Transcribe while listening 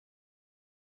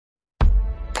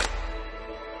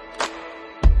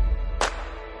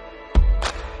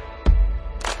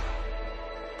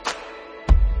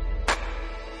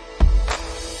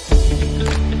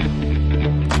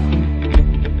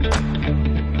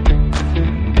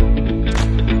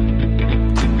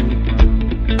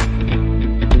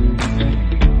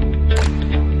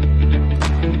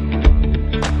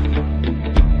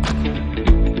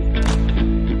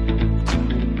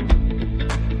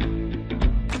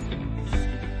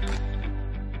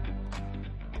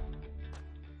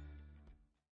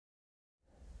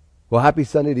Well, happy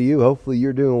Sunday to you. Hopefully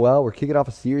you're doing well. We're kicking off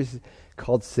a series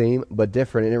called Same But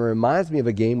Different, and it reminds me of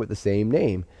a game with the same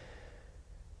name.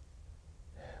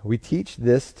 We teach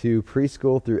this to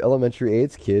preschool through elementary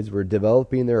age kids. We're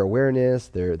developing their awareness,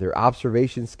 their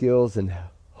observation skills, and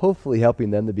hopefully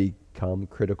helping them to become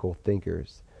critical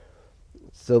thinkers.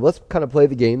 So let's kind of play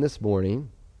the game this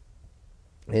morning.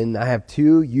 And I have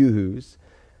two Yoo-hoos.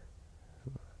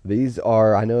 These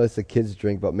are, I know it's a kid's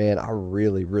drink, but man, I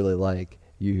really, really like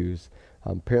Yoo-hoos.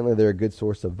 Apparently they're a good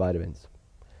source of vitamins.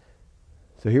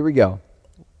 So here we go.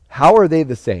 How are they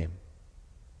the same?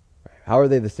 How are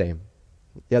they the same?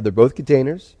 Yeah, they're both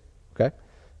containers. Okay,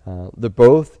 they're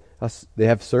both. They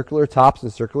have circular tops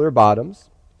and circular bottoms.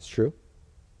 It's true.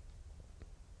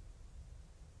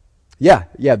 Yeah,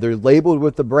 they're labeled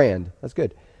with the brand. That's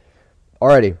good.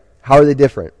 Alrighty, how are they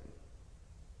different?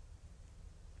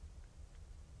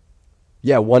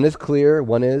 Yeah, one is clear,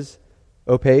 one is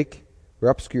opaque or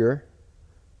obscure,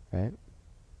 right?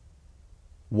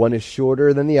 One is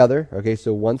shorter than the other. Okay,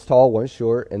 so one's tall, one's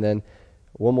short, and then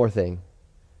one more thing.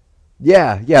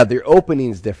 Yeah, their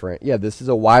opening's different. Yeah, this is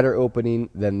a wider opening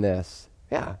than this.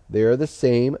 Yeah, they're the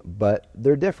same, but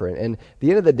they're different. And at the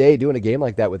end of the day, doing a game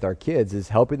like that with our kids is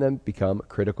helping them become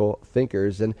critical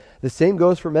thinkers. And the same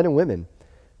goes for men and women.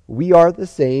 We are the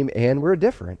same, and we're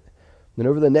different. And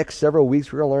over the next several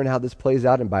weeks, we're going to learn how this plays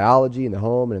out in biology, in the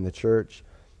home, and in the church.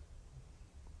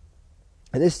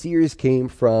 And this series came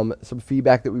from some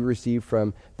feedback that we received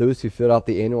from those who filled out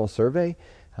the annual survey.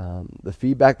 The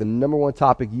feedback, the number one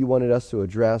topic you wanted us to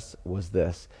address was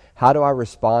this. How do I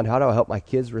respond? How do I help my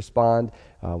kids respond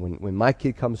when my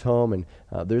kid comes home and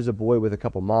there's a boy with a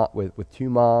couple with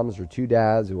two moms or two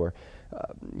dads, or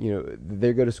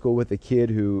they go to school with a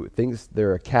kid who thinks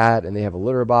they're a cat and they have a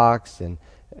litter box, and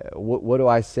what do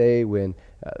I say when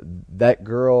that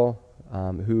girl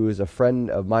who is a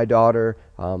friend of my daughter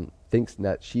thinks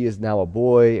that she is now a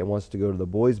boy and wants to go to the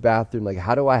boys' bathroom? Like,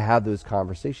 how do I have those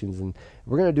conversations? And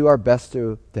we're going to do our best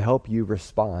to help you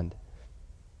respond.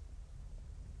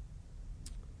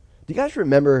 Do you guys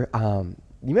remember,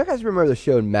 the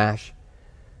show MASH?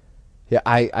 Yeah,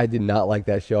 I did not like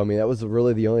that show. I mean, that was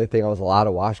really the only thing I was allowed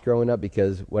to watch growing up,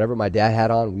 because whatever my dad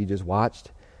had on, we just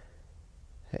watched.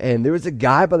 And there was a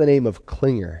guy by the name of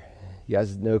Klinger. You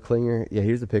guys know Klinger? Yeah,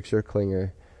 here's a picture of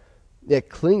Klinger. Yeah,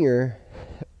 Klinger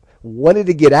wanted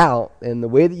to get out, and the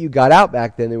way that you got out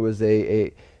back then, there was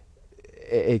a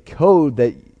code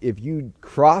that if you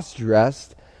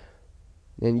cross-dressed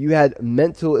and you had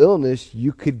mental illness,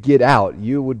 you could get out.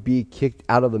 You would be kicked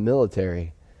out of the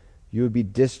military. You would be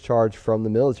discharged from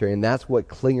the military, and that's what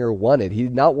Klinger wanted. He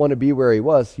did not want to be where he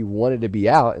was. He wanted to be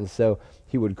out, and so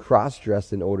he would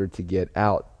cross-dress in order to get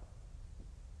out.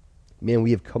 Man, we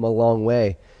have come a long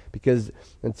way. Because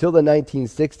until the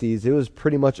 1960s, it was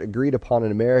pretty much agreed upon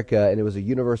in America, and it was a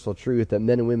universal truth that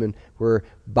men and women were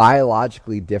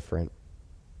biologically different.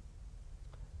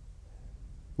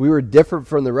 We were different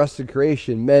from the rest of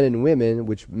creation, men and women,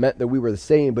 which meant that we were the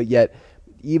same, but yet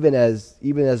even as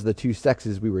the two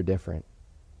sexes, we were different.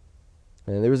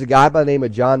 And there was a guy by the name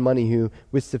of John Money who,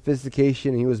 with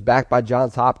sophistication, he was backed by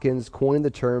Johns Hopkins, coined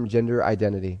the term gender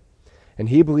identity. And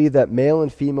he believed that male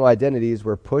and female identities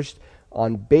were pushed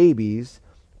on babies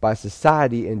by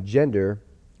society, and gender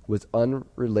was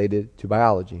unrelated to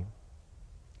biology.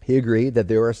 He agreed that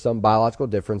there were some biological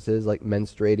differences like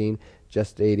menstruating,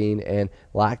 gestating, and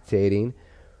lactating,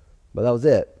 but that was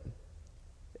it.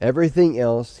 Everything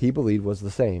else he believed was the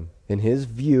same. In his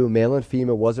view, male and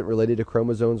female wasn't related to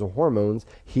chromosomes or hormones.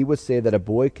 He would say that a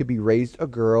boy could be raised a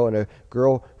girl and a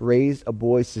girl raised a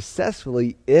boy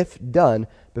successfully if done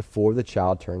before the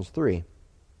child turns 3.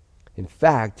 In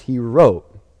fact, he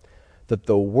wrote that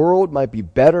the world might be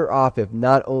better off if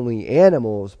not only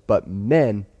animals, but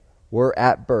men were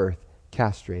at birth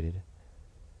castrated.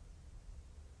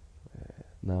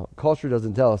 Now, culture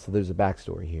doesn't tell us that there's a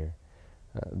backstory here.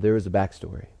 There is a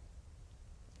backstory.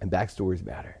 And backstories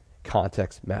matter.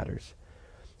 Context matters.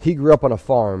 He grew up on a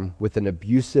farm with an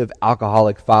abusive,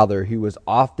 alcoholic father who was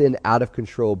often out of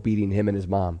control, beating him and his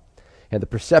mom. And the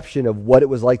perception of what it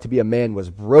was like to be a man was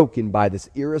broken by this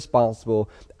irresponsible,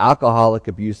 alcoholic,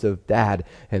 abusive dad.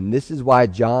 And this is why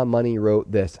John Money wrote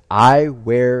this: I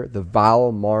wear the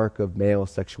vile mark of male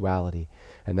sexuality.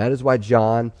 And that is why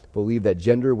John believed that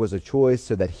gender was a choice,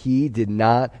 so that he did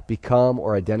not become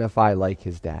or identify like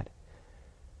his dad.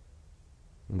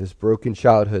 And this broken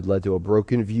childhood led to a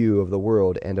broken view of the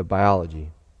world and of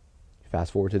biology.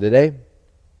 Fast forward to today,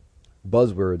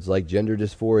 buzzwords like gender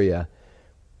dysphoria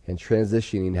and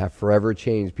transitioning have forever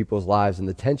changed people's lives, and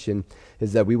the tension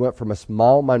is that we went from a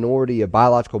small minority of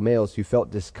biological males who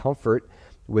felt discomfort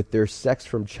with their sex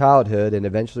from childhood and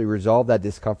eventually resolve that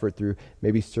discomfort through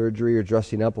maybe surgery or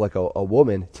dressing up like a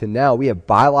woman, to now we have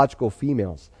biological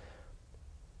females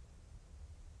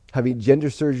having gender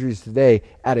surgeries today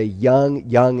at a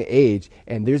young age,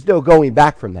 and there's no going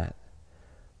back from that.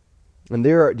 And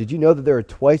did you know that there are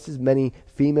twice as many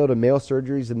female to male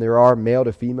surgeries than there are male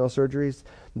to female surgeries?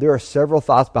 There are several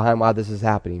thoughts behind why this is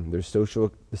happening. There's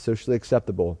socially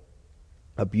acceptable,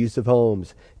 abusive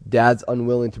homes, dads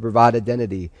unwilling to provide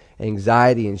identity,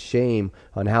 anxiety and shame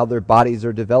on how their bodies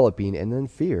are developing, and then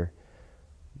fear.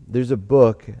 There's a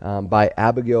book by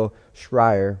Abigail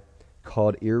Schreier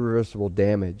called Irreversible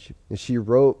Damage, and she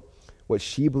wrote what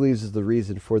she believes is the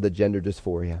reason for the gender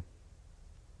dysphoria.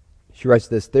 She writes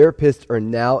this: therapists are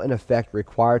now in effect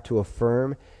required to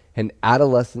affirm an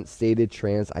adolescent stated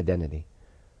trans identity.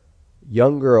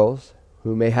 Young girls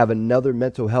who may have another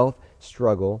mental health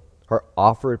struggle are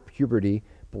offered puberty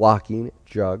blocking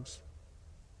drugs,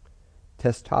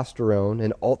 testosterone,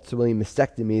 and ultimately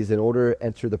mastectomies in order to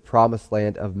enter the promised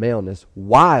land of maleness,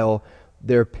 while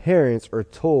their parents are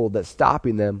told that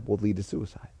stopping them will lead to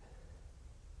suicide.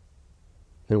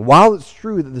 And while it's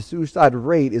true that the suicide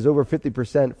rate is over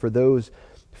 50% for those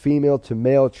female to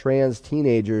male trans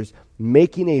teenagers,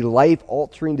 making a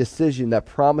life-altering decision that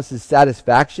promises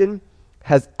satisfaction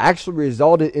has actually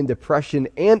resulted in depression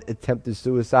and attempted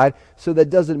suicide, so that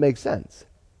doesn't make sense.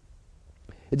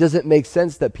 It doesn't make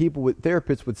sense that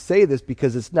therapists would say this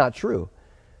because it's not true.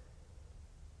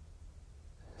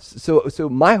 So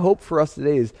my hope for us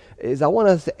today is I want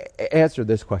us to answer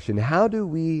this question. How do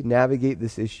we navigate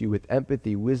this issue with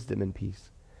empathy, wisdom, and peace?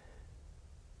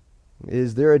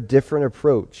 Is there a different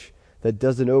approach that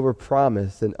doesn't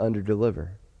overpromise and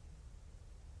underdeliver?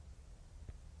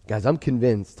 Guys, I'm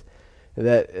convinced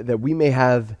that we may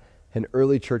have an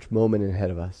early church moment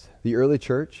ahead of us. The early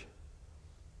church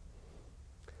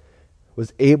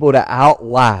was able to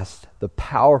outlast the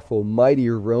powerful, mighty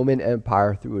Roman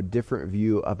Empire through a different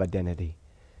view of identity.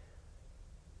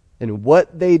 And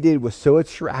what they did was so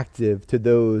attractive to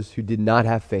those who did not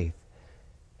have faith.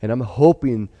 And I'm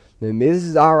hoping that this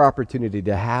is our opportunity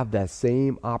to have that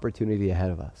same opportunity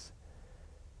ahead of us.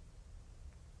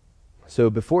 So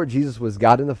before Jesus was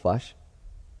God in the flesh,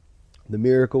 the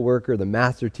miracle worker, the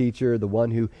master teacher, the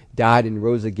one who died and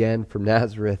rose again from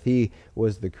Nazareth, he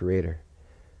was the creator.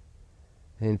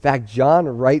 In fact, John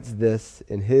writes this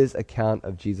in his account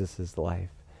of Jesus'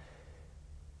 life.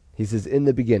 He says, in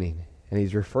the beginning, and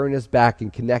he's referring us back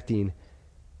and connecting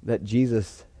that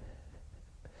Jesus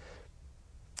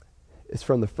is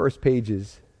from the first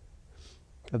pages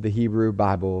of the Hebrew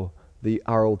Bible,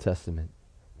 our Old Testament,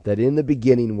 that in the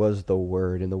beginning was the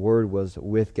Word, and the Word was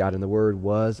with God, and the Word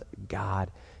was God.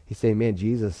 He's saying, man,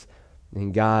 Jesus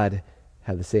and God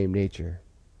have the same nature.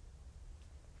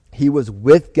 He was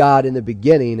with God in the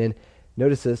beginning, and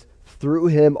notice this, through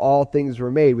him all things were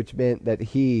made, which meant that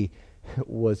he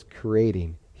was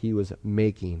creating, he was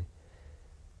making.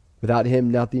 Without him,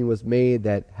 nothing was made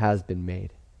that has been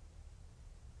made.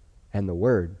 And the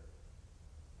Word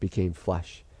became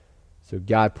flesh. So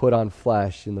God put on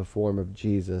flesh in the form of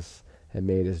Jesus and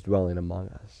made his dwelling among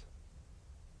us.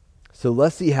 So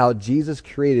let's see how Jesus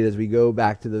created as we go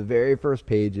back to the very first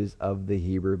pages of the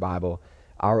Hebrew Bible,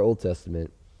 our Old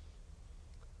Testament.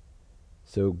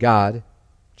 So God,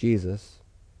 Jesus,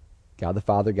 God the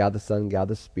Father, God the Son, God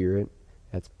the Spirit,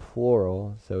 that's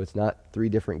plural, so it's not three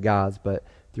different gods, but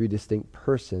three distinct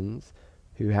persons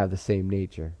who have the same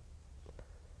nature.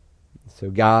 So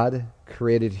God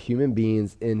created human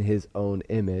beings in his own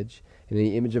image. And in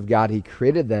the image of God, he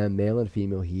created them, male and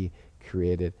female, he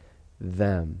created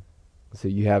them. So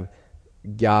you have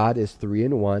God is three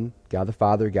in one, God the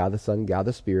Father, God the Son, God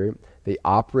the Spirit. They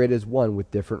operate as one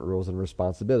with different roles and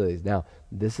responsibilities. Now,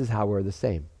 this is how we're the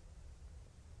same.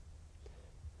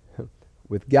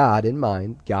 With God in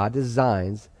mind, God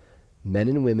designs men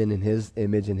and women in his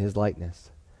image and his likeness.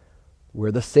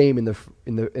 We're the same in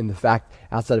the fact,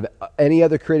 outside of any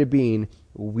other created being,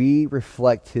 we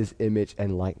reflect his image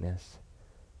and likeness.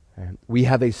 We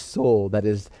have a soul that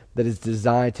is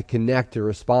designed to connect, to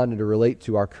respond, and to relate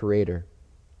to our Creator.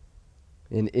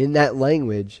 And in that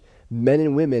language, men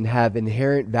and women have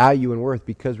inherent value and worth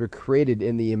because we're created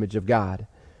in the image of God.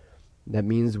 That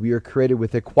means we are created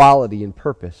with equality and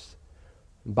purpose.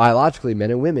 Biologically,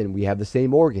 men and women, we have the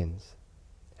same organs.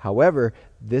 However,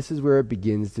 this is where it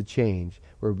begins to change,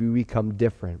 where we become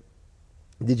different.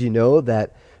 Did you know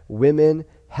that women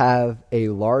have a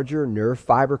larger nerve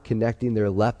fiber connecting their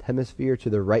left hemisphere to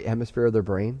the right hemisphere of their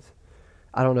brains?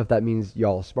 I don't know if that means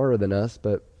y'all are smarter than us,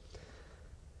 but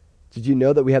did you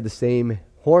know that we have the same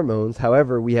hormones?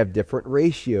 However, we have different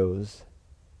ratios.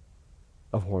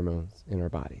 of hormones in our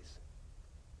bodies.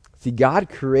 See, God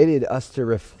created us to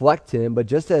reflect him, but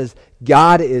just as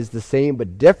God is the same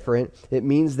but different, it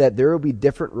means that there will be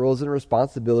different roles and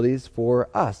responsibilities for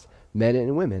us, men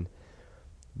and women.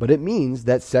 But it means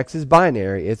that sex is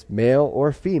binary. It's male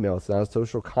or female. It's not a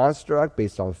social construct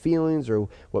based on feelings or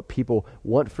what people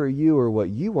want for you or what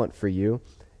you want for you.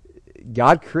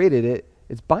 God created it.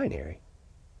 It's binary.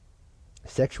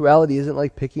 Sexuality isn't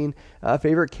like picking a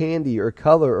favorite candy or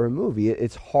color or movie.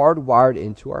 It's hardwired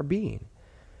into our being.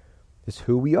 It's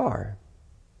who we are.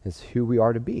 It's who we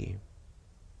are to be.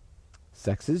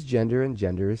 Sex is gender and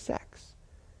gender is sex.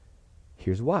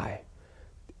 Here's why.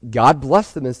 God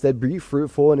blessed them and said, be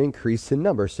fruitful and increase in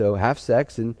number. So have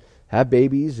sex and have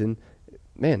babies and,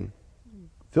 man,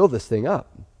 fill this thing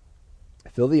up.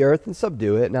 Fill the earth and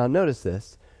subdue it. Now notice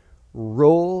this.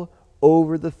 Roll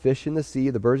over the fish in the sea,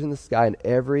 the birds in the sky, and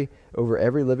over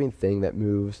every living thing that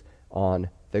moves on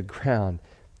the ground.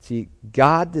 See,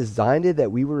 God designed it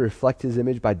that we would reflect his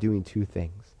image by doing two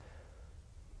things.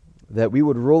 That we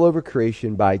would rule over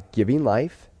creation by giving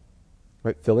life,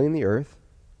 right, filling the earth,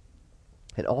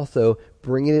 and also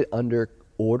bringing it under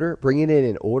order, bringing it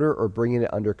in order or bringing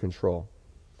it under control.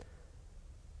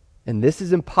 And this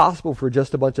is impossible for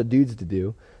just a bunch of dudes to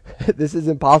do. This is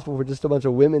impossible for just a bunch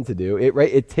of women to do.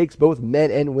 It takes both men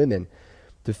and women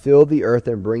to fill the earth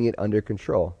and bring it under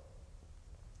control.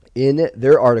 In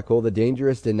their article, The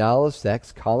Dangerous Denial of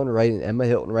Sex, Colin Wright and Emma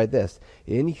Hilton write this: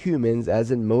 in humans,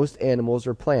 as in most animals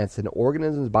or plants, an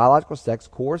organism's biological sex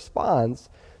corresponds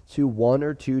to one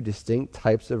or two distinct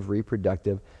types of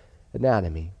reproductive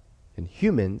anatomy. In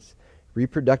humans,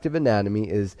 reproductive anatomy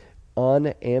is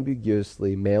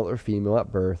unambiguously male or female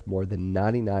at birth more than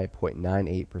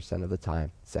 99.98% of the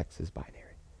time. Sex is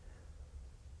binary.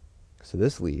 So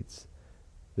this leads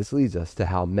us to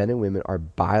how men and women are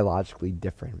biologically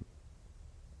different.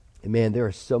 And man, there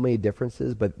are so many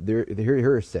differences, but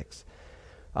here are six.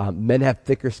 Men have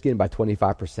thicker skin by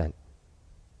 25%.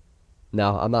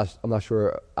 Now, I'm not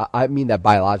sure. I mean that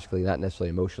biologically, not necessarily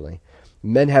emotionally.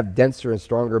 Men have denser and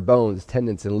stronger bones,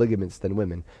 tendons, and ligaments than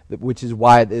women, which is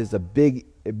why there's a big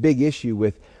issue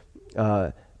with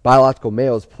biological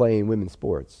males playing women's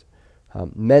sports.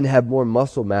 Men have more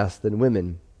muscle mass than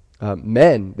women.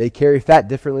 Men, they carry fat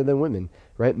differently than women,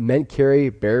 right? Men carry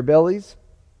bare bellies,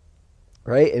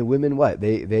 right? And women what?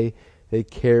 They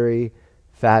carry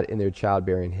fat in their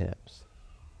childbearing hips.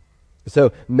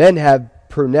 So men have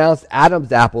pronounced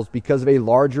Adam's apples because of a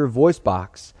larger voice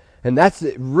box. And that's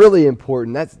really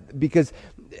important. That's because,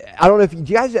 I don't know if, do you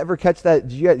guys ever catch that?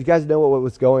 Do you guys know what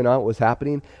was going on, what was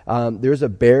happening? There's a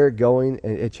bear going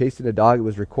and chasing a dog. It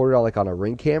was recorded on a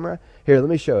Ring camera. Here,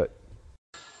 let me show it.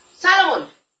 Solomon!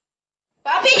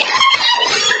 Papi!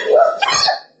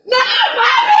 No,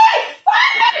 Papi!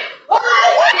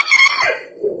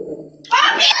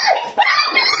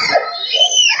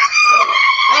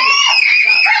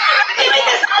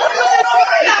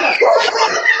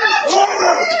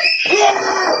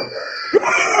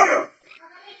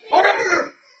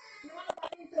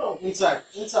 Inside.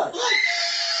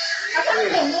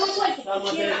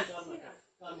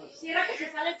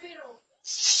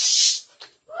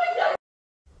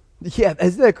 Yeah,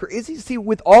 isn't that crazy? See,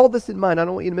 with all this in mind, I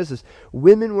don't want you to miss this.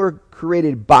 Women were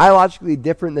created biologically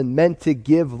different than men to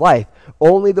give life.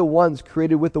 Only the ones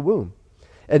created with the womb.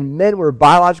 And men were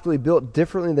biologically built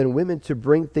differently than women to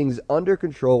bring things under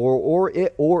control or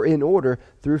in order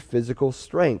through physical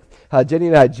strength. Jenny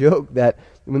and I joke that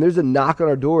when there's a knock on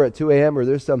our door at 2 a.m. or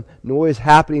there's some noise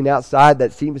happening outside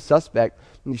that seems suspect,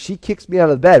 she kicks me out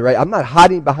of the bed, right? I'm not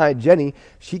hiding behind Jenny.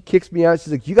 She kicks me out.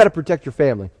 She's like, you got to protect your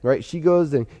family, right? She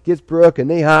goes and gets Brooke and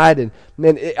they hide. And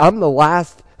man, I'm the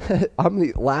last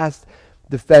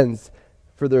defense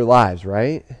for their lives,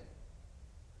 right?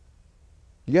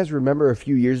 You guys remember a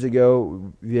few years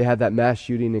ago, they had that mass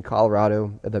shooting in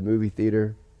Colorado at the movie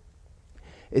theater?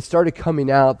 It started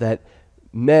coming out that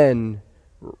men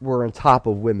were on top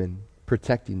of women,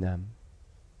 protecting them.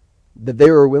 That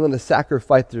they were willing to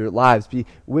sacrifice their lives.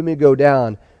 Women go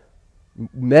down.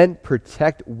 Men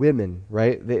protect women,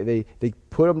 right? They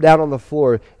put them down on the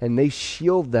floor and they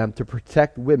shield them to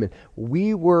protect women.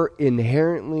 We were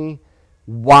inherently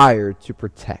wired to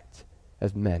protect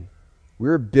as men. We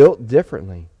were built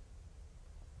differently.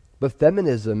 But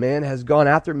feminism, man, has gone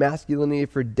after masculinity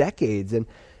for decades and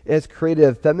has created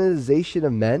a feminization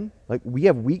of men. Like, we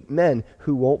have weak men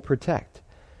who won't protect.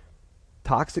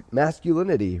 Toxic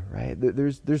masculinity, right?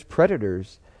 There's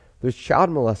predators. There's child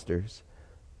molesters.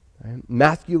 Right?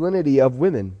 Masculinity of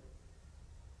women.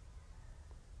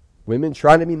 Women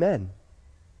trying to be men.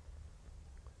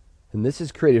 And this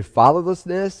has created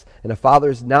fatherlessness, and a father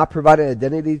is not providing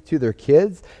identity to their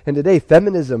kids. And today,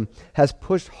 feminism has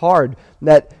pushed hard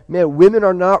that, man, women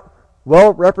are not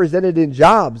well represented in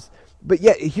jobs. But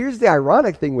yet, here's the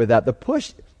ironic thing with that. The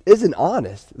push isn't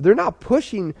honest. They're not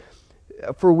pushing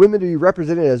for women to be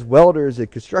represented as welders and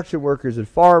construction workers and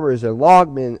farmers and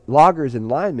loggers and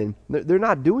linemen. They're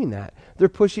not doing that. They're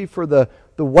pushing for the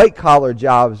white-collar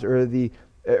jobs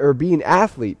or being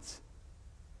athletes.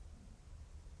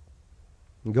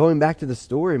 And going back to the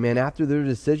story, man, after their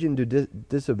decision to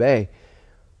disobey,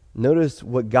 notice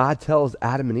what God tells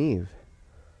Adam and Eve.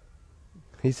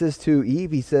 He says to Eve,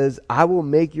 he says, I will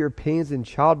make your pains in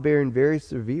childbearing very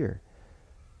severe.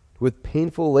 With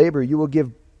painful labor, you will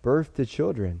give birth to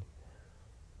children.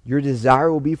 Your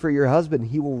desire will be for your husband.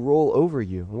 He will rule over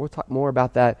you. And we'll talk more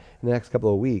about that in the next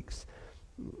couple of weeks.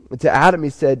 To Adam,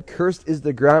 he said, cursed is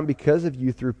the ground because of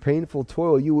you. Through painful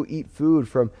toil, you will eat food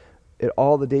from it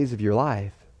all the days of your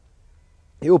life.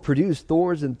 It will produce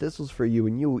thorns and thistles for you,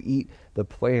 and you will eat the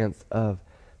plants of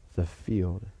the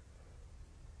field.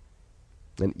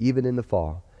 And even in the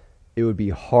fall, it would be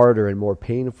harder and more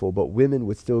painful, but women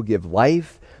would still give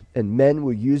life, and men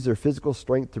would use their physical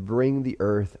strength to bring the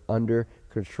earth under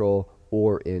control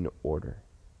or in order.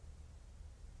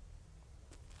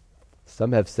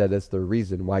 Some have said it's the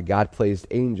reason why God placed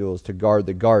angels to guard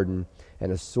the garden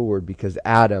and a sword, because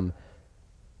Adam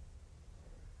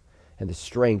and the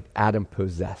strength Adam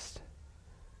possessed.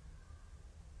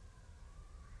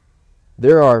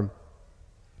 There are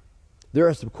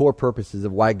some core purposes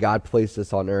of why God placed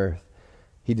us on earth.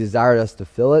 He desired us to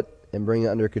fill it and bring it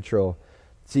under control.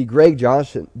 See, Greg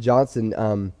Johnson,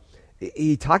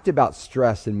 he talked about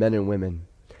stress in men and women,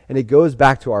 and it goes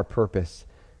back to our purpose.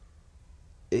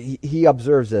 He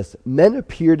observes this. Men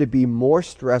appear to be more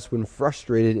stressed when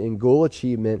frustrated in goal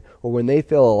achievement or when they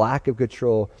feel a lack of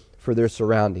control for their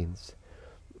surroundings.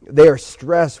 They are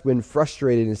stressed when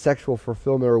frustrated in sexual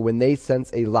fulfillment or when they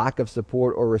sense a lack of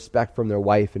support or respect from their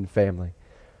wife and family.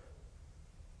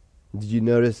 Did you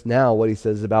notice now what he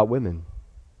says about women?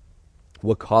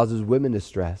 What causes women to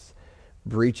stress?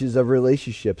 Breaches of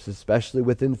relationships, especially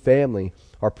within family,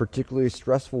 are particularly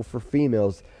stressful for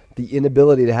females. The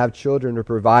inability to have children or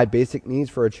provide basic needs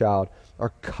for a child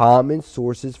are common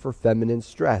sources for feminine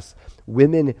stress.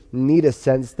 Women need a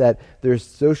sense that their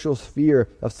social sphere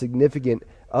of significant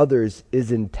others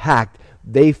is intact.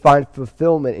 They find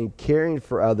fulfillment in caring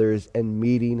for others and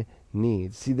meeting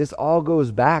needs. See, this all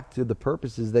goes back to the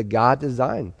purposes that God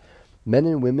designed men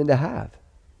and women to have.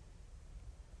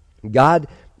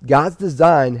 God's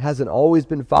design hasn't always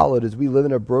been followed as we live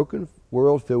in a broken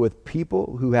world filled with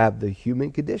people who have the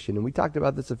human condition. And we talked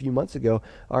about this a few months ago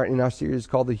in our series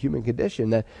called The Human Condition,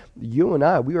 that you and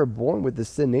I, we are born with this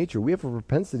sin nature. We have a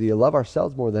propensity to love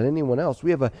ourselves more than anyone else.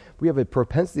 We have a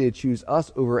propensity to choose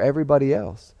us over everybody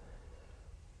else.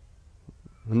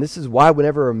 And this is why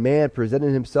whenever a man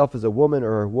presented himself as a woman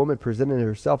or a woman presented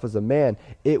herself as a man,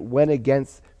 it went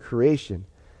against creation.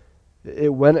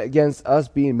 It went against us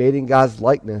being made in God's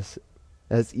likeness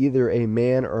as either a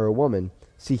man or a woman.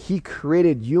 See, he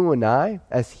created you and I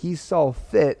as he saw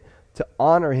fit to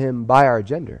honor him by our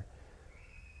gender.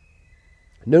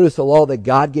 Notice the law that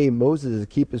God gave Moses to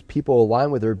keep his people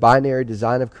aligned with their binary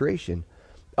design of creation.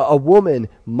 A woman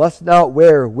must not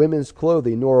wear women's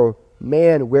clothing, nor a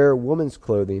man wear woman's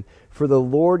clothing, for the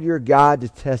Lord your God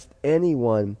detests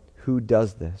anyone who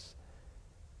does this.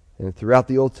 And throughout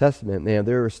the Old Testament, man,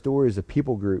 there are stories of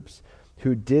people groups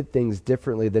who did things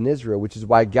differently than Israel, which is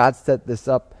why God set this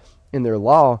up in their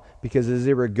law, because as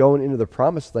they were going into the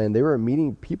promised land, they were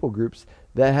meeting people groups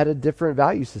that had a different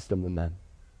value system than them.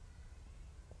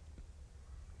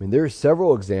 I mean, there are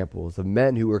several examples of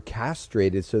men who were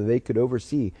castrated so they could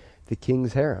oversee the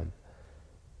king's harem.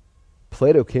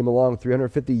 Plato came along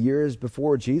 350 years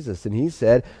before Jesus, and he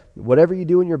said, whatever you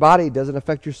do in your body doesn't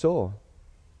affect your soul.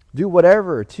 Do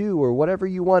whatever to or whatever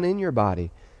you want in your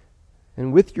body.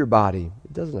 And with your body,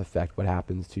 it doesn't affect what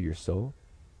happens to your soul.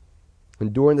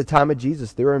 And during the time of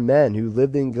Jesus, there were men who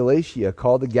lived in Galatia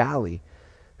called the Galli,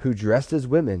 who dressed as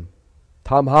women.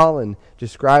 Tom Holland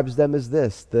describes them as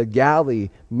this: the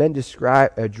Galli, men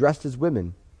dressed as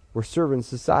women, were servants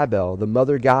to Cybele, the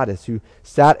mother goddess, who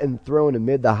sat enthroned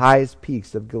amid the highest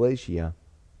peaks of Galatia.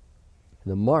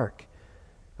 And the mark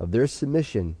of their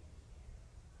submission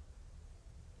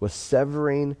was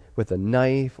severing with a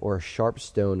knife or a sharp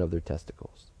stone of their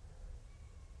testicles.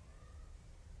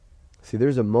 See,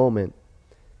 there's a moment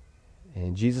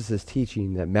in Jesus'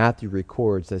 teaching that Matthew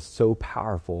records that's so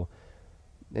powerful.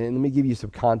 And let me give you some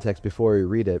context before we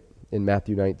read it in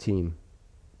Matthew 19.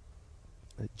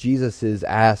 Jesus is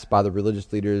asked by the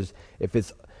religious leaders if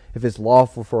it's if it's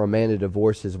lawful for a man to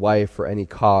divorce his wife for any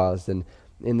cause, then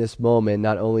in this moment,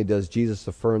 not only does Jesus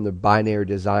affirm the binary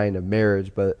design of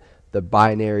marriage, but the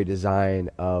binary design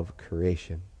of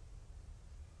creation.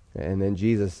 And then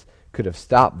Jesus could have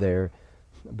stopped there,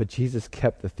 but Jesus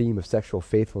kept the theme of sexual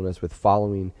faithfulness with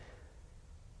following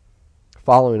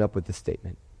up with this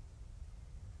statement.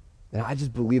 And I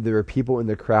just believe there were people in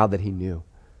the crowd that he knew.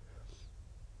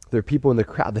 There are people in the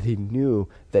crowd that he knew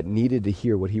that needed to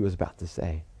hear what he was about to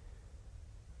say.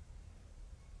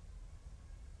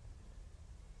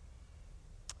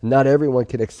 Not everyone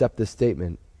can accept this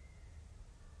statement.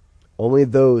 Only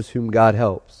those whom God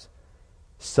helps.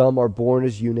 Some are born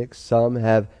as eunuchs, some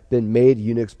have been made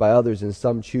eunuchs by others, and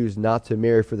some choose not to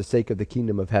marry for the sake of the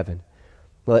kingdom of heaven.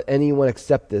 Let anyone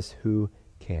accept this who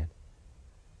can.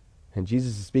 And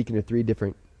Jesus is speaking to three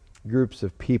different groups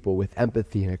of people with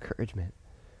empathy and encouragement.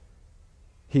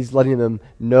 He's letting them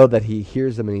know that he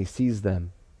hears them and he sees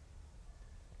them.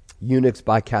 Eunuchs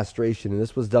by castration, and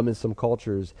this was done in some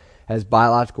cultures as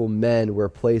biological men were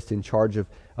placed in charge of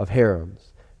harems.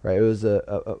 Right? It was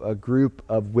a group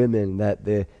of women that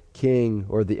the king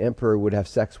or the emperor would have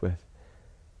sex with,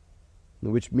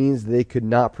 which means they could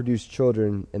not produce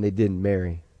children and they didn't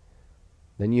marry.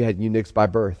 Then you had eunuchs by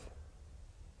birth.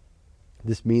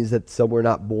 This means that some were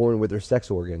not born with their sex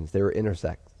organs. They were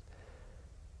intersex,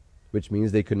 which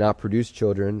means they could not produce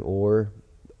children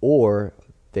or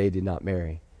they did not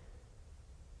marry.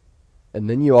 And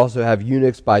then you also have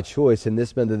eunuchs by choice, and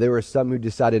this meant that there were some who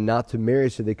decided not to marry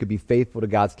so they could be faithful to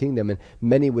God's kingdom, and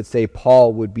many would say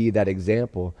Paul would be that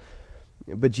example.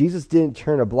 But Jesus didn't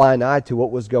turn a blind eye to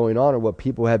what was going on or what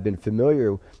people had been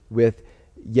familiar with,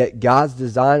 yet God's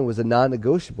design was a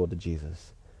non-negotiable to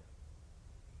Jesus.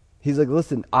 He's like,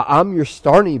 listen, I'm your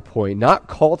starting point, not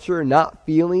culture, not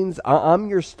feelings. I'm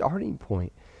your starting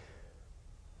point.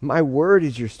 My word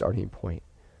is your starting point.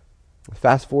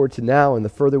 Fast forward to now, and the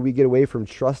further we get away from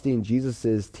trusting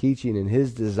Jesus' teaching and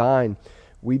his design,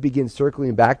 we begin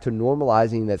circling back to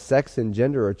normalizing that sex and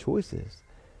gender are choices.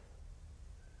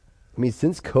 I mean,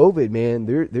 since COVID, man,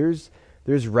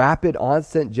 there's rapid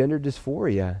onset gender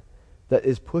dysphoria that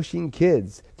is pushing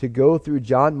kids to go through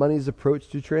John Money's approach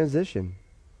to transition.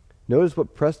 Notice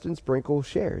what Preston Sprinkle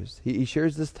shares. He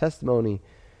shares this testimony,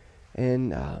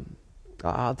 and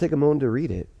I'll take a moment to read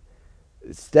it.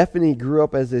 Stephanie grew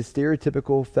up as a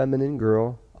stereotypical feminine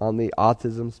girl on the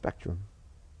autism spectrum.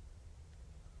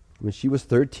 When she was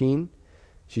 13,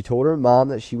 she told her mom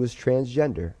that she was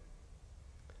transgender.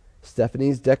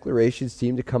 Stephanie's declaration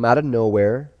seemed to come out of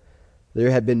nowhere.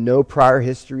 There had been no prior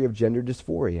history of gender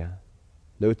dysphoria,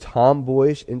 no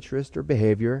tomboyish interest or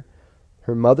behavior.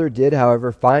 Her mother did,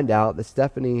 however, find out that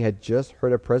Stephanie had just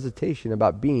heard a presentation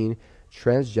about being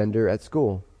transgender at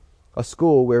school. A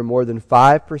school where more than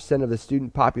 5% of the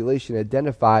student population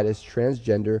identified as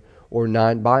transgender or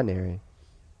non-binary.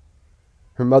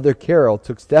 Her mother, Carol,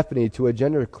 took Stephanie to a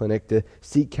gender clinic to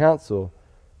seek counsel.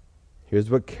 Here's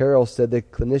what Carol said the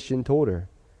clinician told her.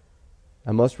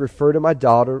 I must refer to my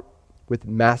daughter with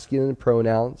masculine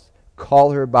pronouns,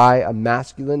 call her by a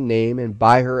masculine name, and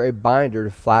buy her a binder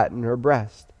to flatten her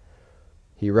breast.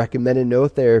 He recommended no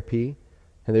therapy,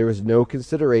 and there was no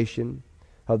consideration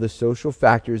of the social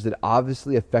factors that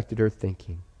obviously affected her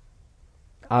thinking.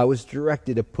 I was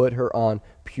directed to put her on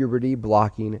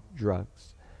puberty-blocking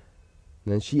drugs.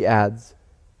 And then she adds,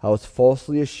 I was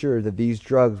falsely assured that these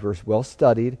drugs were well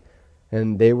studied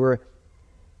and they were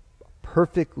a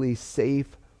perfectly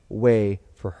safe way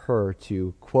for her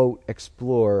to, quote,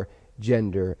 explore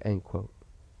gender, end quote.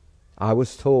 I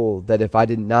was told that if I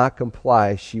did not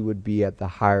comply, she would be at the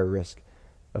higher risk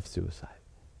of suicide.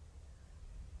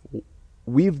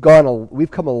 We've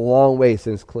come a long way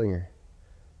since Klinger.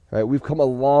 Right? We've come a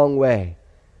long way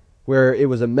where it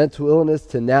was a mental illness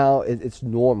to now it's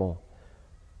normal.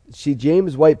 See,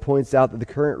 James White points out that the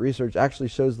current research actually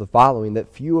shows the following,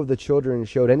 that few of the children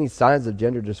showed any signs of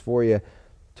gender dysphoria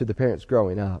to the parents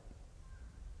growing up.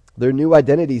 Their new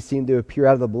identities seemed to appear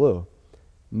out of the blue.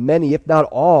 Many, if not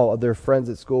all, of their friends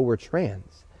at school were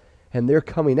trans, and their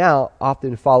coming out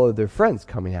often followed their friends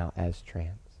coming out as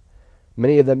trans.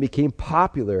 Many of them became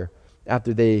popular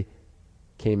after they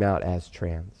came out as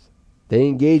trans. They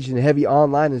engaged in heavy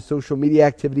online and social media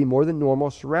activity more than normal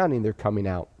surrounding their coming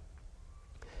out.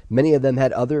 Many of them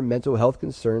had other mental health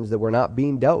concerns that were not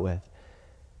being dealt with.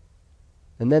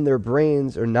 And then their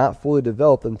brains are not fully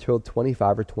developed until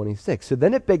 25 or 26. So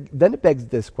then it begs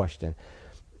this question.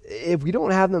 If we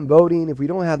don't have them voting, if we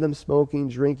don't have them smoking,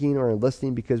 drinking, or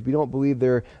enlisting because we don't believe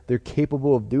they're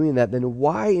capable of doing that, then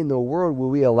why in the world will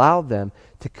we allow them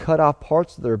to cut off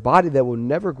parts of their body that will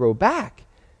never grow back?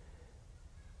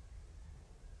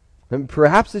 And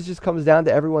perhaps it just comes down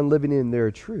to everyone living in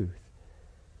their truth.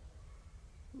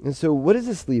 And so what does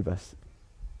this leave us?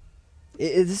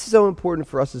 This is so important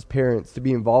for us as parents to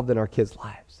be involved in our kids'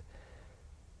 lives,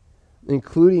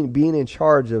 including being in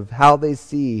charge of how they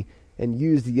see and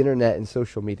use the internet and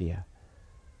social media.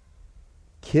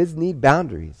 Kids need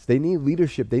boundaries. They need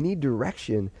leadership. They need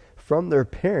direction from their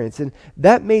parents. And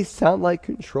that may sound like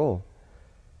control.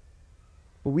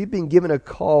 But we've been given a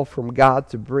call from God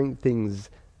to bring things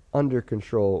under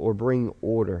control or bring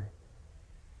order.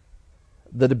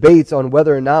 The debates on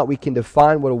whether or not we can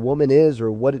define what a woman is or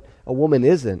what a woman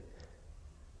isn't,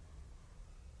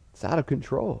 it's out of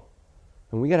control.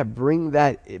 And we got to bring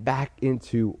that back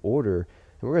into order.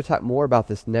 And we're going to talk more about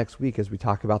this next week as we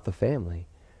talk about the family.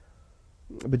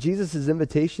 But Jesus'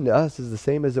 invitation to us is the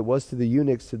same as it was to the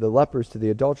eunuchs, to the lepers, to the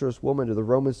adulterous woman, to the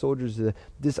Roman soldiers, to the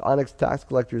dishonest tax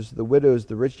collectors, to the widows,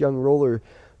 the rich young ruler,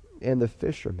 and the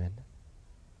fishermen.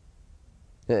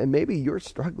 And maybe you're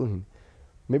struggling.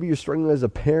 Maybe you're struggling as a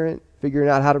parent, figuring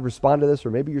out how to respond to this,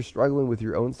 or maybe you're struggling with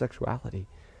your own sexuality.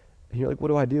 And you're like, what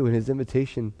do I do? And his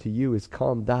invitation to you is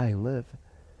come, die, and live.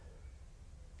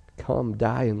 Come,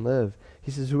 die, and live.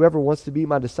 He says, whoever wants to be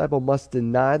my disciple must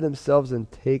deny themselves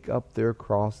and take up their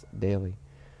cross daily.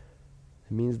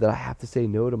 It means that I have to say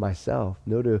no to myself,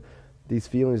 no to these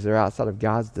feelings that are outside of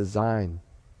God's design.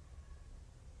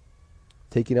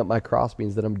 Taking up my cross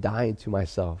means that I'm dying to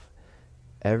myself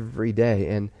every day.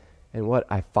 And what?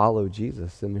 I follow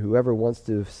Jesus. And whoever wants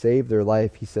to save their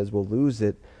life, he says, will lose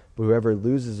it. But whoever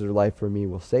loses their life for me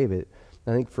will save it.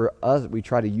 And I think for us, we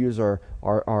try to use our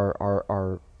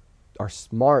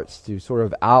smarts to sort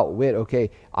of outwit,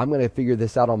 okay, I'm going to figure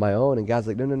this out on my own. And God's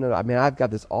like, no. I mean, I've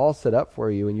got this all set up for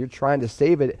you, and you're trying to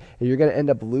save it, and you're going to end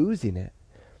up losing it.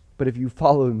 But if you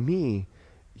follow me,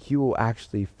 you will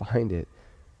actually find it.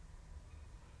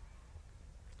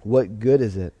 What good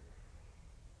is it,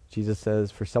 Jesus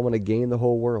says, for someone to gain the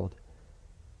whole world,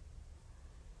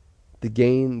 to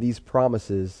gain these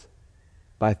promises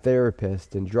by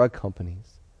therapists and drug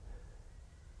companies,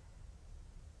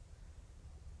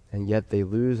 and yet they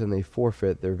lose and they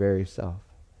forfeit their very self?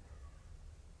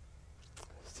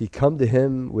 See, come to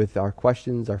him with our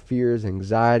questions, our fears,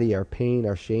 anxiety, our pain,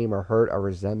 our shame, our hurt, our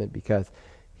resentment, because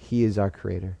he is our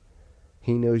creator.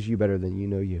 He knows you better than you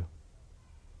know you.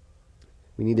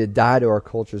 We need to die to our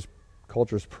culture's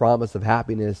promise of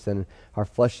happiness and our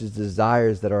flesh's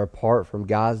desires that are apart from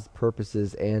God's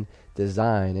purposes and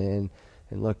design.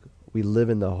 And look, we live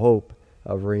in the hope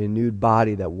of a renewed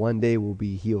body that one day will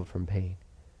be healed from pain.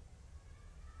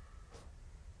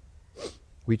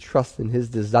 We trust in his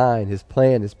design, his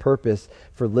plan, his purpose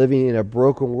for living in a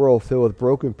broken world filled with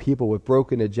broken people with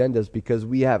broken agendas, because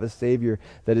we have a Savior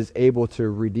that is able to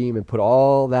redeem and put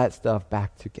all that stuff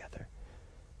back together.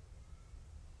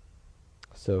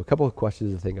 So a couple of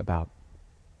questions to think about.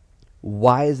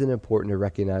 Why is it important to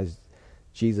recognize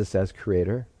Jesus as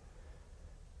creator?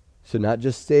 So not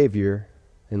just Savior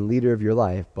and leader of your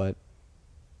life, but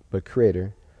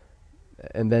creator.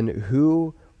 And then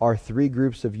who are three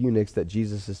groups of eunuchs that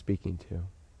Jesus is speaking to?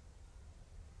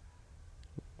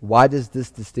 Why does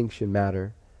this distinction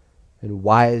matter? And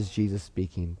why is Jesus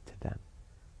speaking to them?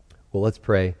 Well, let's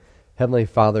pray. Heavenly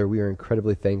Father, we are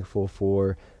incredibly thankful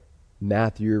for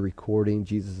Matthew recording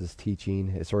Jesus'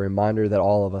 teaching. It's a reminder that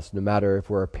all of us, no matter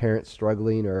if we're a parent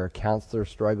struggling or a counselor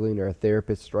struggling or a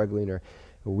therapist struggling or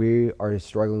we are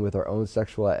struggling with our own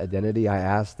sexual identity, I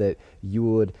ask that you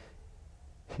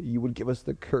would give us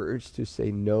the courage to say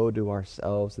no to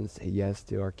ourselves and say yes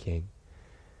to our King.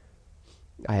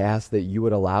 I ask that you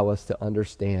would allow us to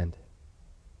understand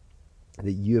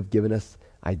that you have given us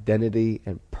identity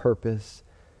and purpose.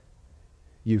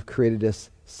 You've created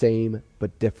us same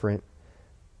but different,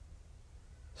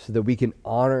 so that we can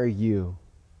honor you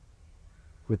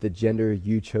with the gender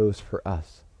you chose for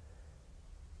us.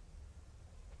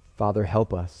 Father,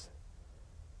 help us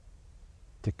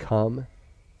to come,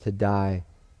 to die,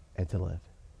 and to live.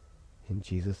 In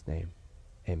Jesus' name,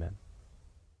 amen.